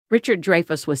Richard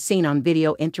Dreyfuss was seen on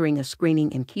video entering a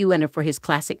screening in Q&A for his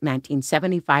classic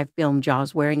 1975 film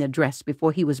Jaws wearing a dress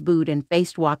before he was booed and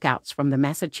faced walkouts from the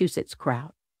Massachusetts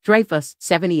crowd. Dreyfuss,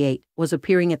 78, was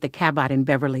appearing at the Cabot in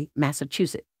Beverly,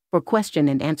 Massachusetts, for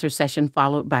question-and-answer session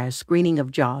followed by a screening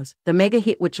of Jaws, the mega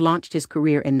hit which launched his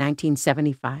career in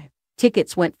 1975.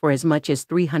 Tickets went for as much as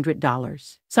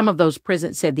 $300. Some of those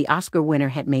present said the Oscar winner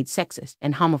had made sexist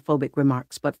and homophobic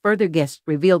remarks, but further guests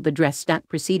revealed the dress stunt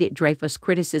preceded Dreyfuss'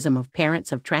 criticism of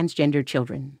parents of transgender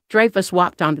children. Dreyfuss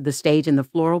walked onto the stage in the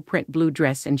floral print blue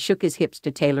dress and shook his hips to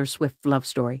Taylor Swift's Love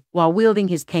Story, while wielding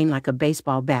his cane like a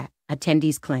baseball bat,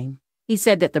 attendees claim. He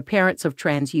said that the parents of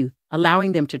trans youth,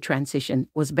 allowing them to transition,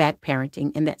 was bad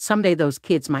parenting and that someday those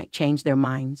kids might change their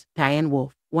minds. Diane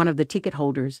Wolfe, one of the ticket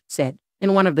holders, said.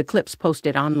 In one of the clips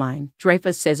posted online,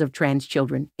 Dreyfuss says of trans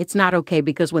children, "It's not okay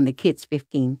because when the kid's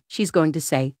 15, she's going to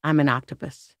say, 'I'm an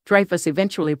octopus.'" Dreyfuss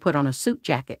eventually put on a suit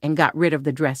jacket and got rid of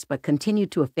the dress but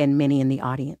continued to offend many in the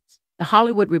audience. The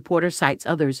Hollywood Reporter cites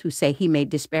others who say he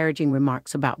made disparaging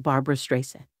remarks about Barbra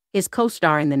Streisand, his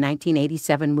co-star in the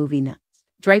 1987 movie Nuts.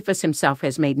 Dreyfuss himself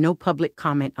has made no public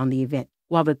comment on the event,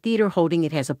 while the theater holding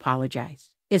it has apologized.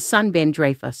 His son Ben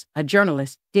Dreyfuss, a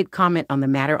journalist, did comment on the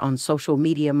matter on social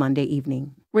media Monday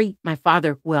evening. My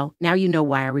father, well, now you know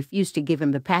why I refused to give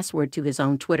him the password to his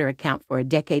own Twitter account for a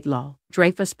decade long,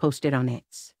 Dreyfuss posted on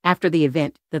X. After the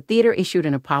event, the theater issued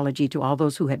an apology to all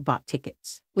those who had bought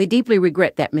tickets. "We deeply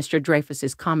regret that Mr.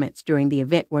 Dreyfuss's comments during the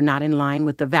event were not in line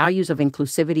with the values of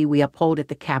inclusivity we uphold at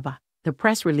the Cabot," the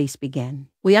press release began.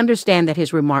 "We understand that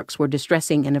his remarks were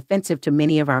distressing and offensive to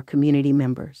many of our community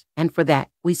members, and for that,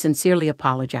 we sincerely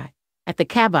apologize. At the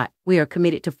Cabot, we are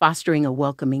committed to fostering a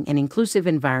welcoming and inclusive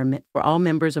environment for all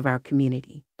members of our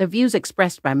community. The views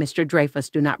expressed by Mr.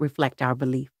 Dreyfuss do not reflect our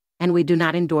belief, and we do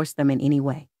not endorse them in any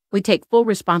way. We take full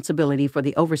responsibility for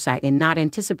the oversight in not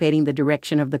anticipating the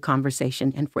direction of the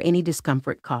conversation and for any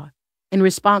discomfort caused." In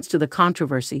response to the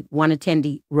controversy, one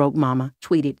attendee, Rogue Mama,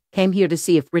 tweeted, "Came here to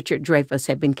see if Richard Dreyfuss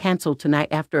had been canceled tonight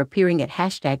after appearing at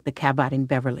 #the Cabot in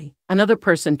Beverly." Another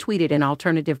person tweeted an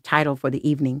alternative title for the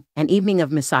evening, "An Evening of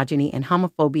Misogyny and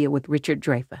Homophobia with Richard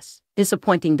Dreyfuss.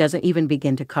 Disappointing doesn't even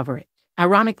begin to cover it."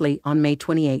 Ironically, on May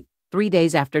 28, 3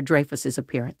 days after Dreyfuss's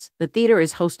appearance, the theater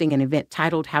is hosting an event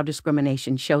titled How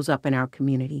Discrimination Shows Up in Our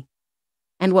Community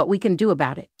and What We Can Do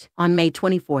About It. On May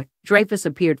 24th, Dreyfuss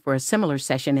appeared for a similar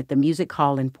session at the Music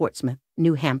Hall in Portsmouth,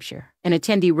 New Hampshire. An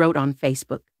attendee wrote on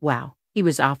Facebook, "Wow, he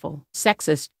was awful,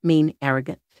 sexist, mean,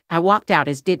 arrogant. I walked out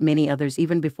as did many others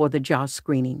even before the Jaws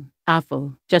screening.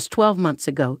 Awful." Just 12 months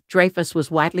ago, Dreyfuss was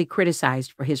widely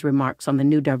criticized for his remarks on the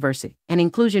new diversity and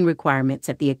inclusion requirements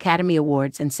at the Academy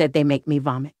Awards and said they make me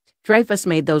vomit. Dreyfuss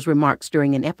made those remarks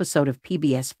during an episode of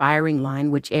PBS Firing Line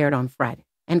which aired on Friday,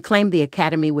 and claimed the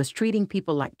Academy was treating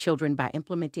people like children by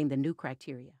implementing the new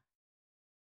criteria.